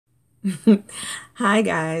Hi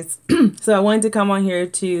guys. So I wanted to come on here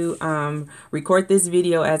to record this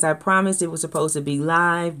video. As I promised, it was supposed to be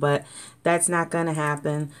live, but that's not going to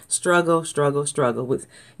happen. Struggle with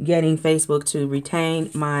getting Facebook to retain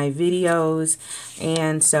my videos.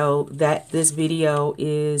 And so that this video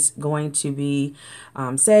is going to be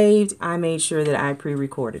saved. I made sure that I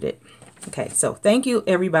pre-recorded it. Okay, so thank you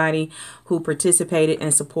everybody who participated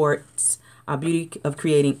and supports beauty of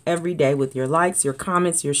creating every day with your likes, your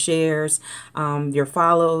comments, your shares, your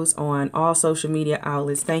follows on all social media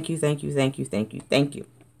outlets. Thank you, thank you, thank you, thank you, thank you.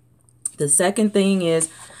 The second thing is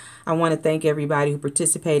I want to thank everybody who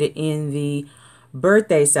participated in the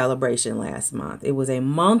birthday celebration last month. It was a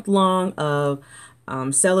month long of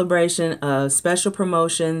celebration of special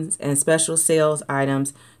promotions and special sales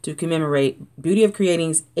items to commemorate Beauty of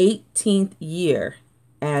Creating's 18th year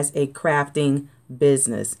as a crafting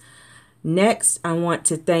business. Next, I want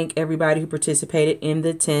to thank everybody who participated in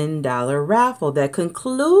the $10 raffle that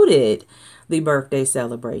concluded the birthday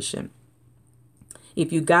celebration.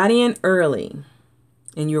 If you got in early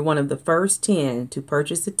and you're one of the first 10 to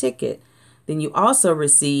purchase a ticket, then you also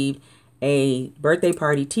received a birthday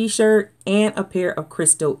party t-shirt and a pair of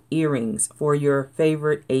crystal earrings for your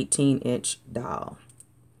favorite 18-inch doll.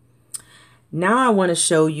 Now I want to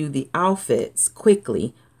show you the outfits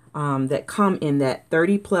quickly that come in that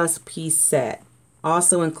 30+ piece set.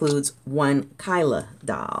 Also includes one Kyla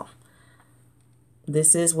doll.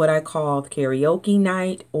 This is what I call karaoke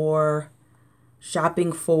night or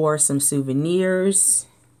shopping for some souvenirs.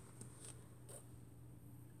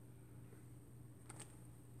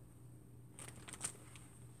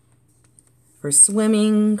 For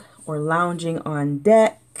swimming or lounging on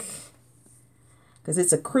deck. Because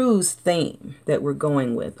it's a cruise theme that we're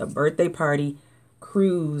going with. A birthday party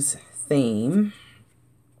cruise theme.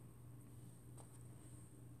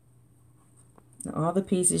 Now, all the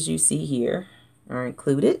pieces you see here are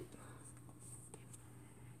included.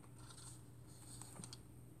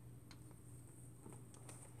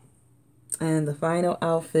 And the final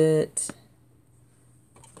outfit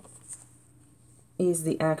is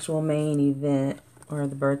the actual main event or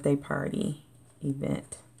the birthday party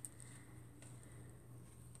event.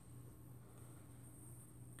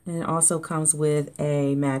 And it also comes with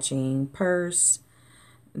a matching purse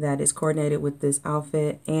that is coordinated with this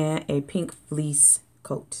outfit and a pink fleece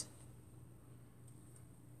coat.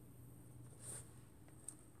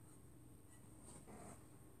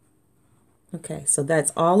 Okay, so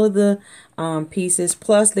that's all of the pieces.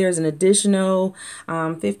 Plus, there's an additional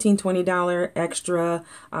 $15, $20 extra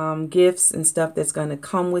gifts and stuff that's going to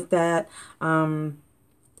come with that. Now,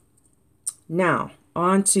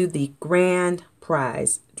 on to the grand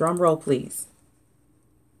prize. Drum roll, please.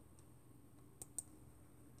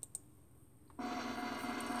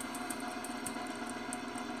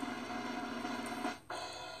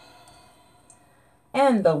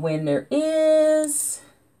 And the winner is...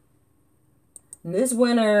 This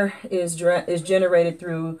winner is generated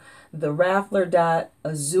through the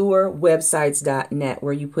raffler.azurewebsites.net,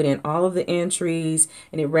 where you put in all of the entries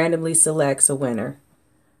and it randomly selects a winner.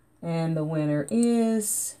 And the winner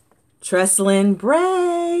is Tresslyn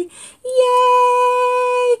Bray.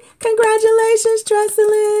 Yay! Congratulations,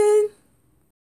 Tresslyn!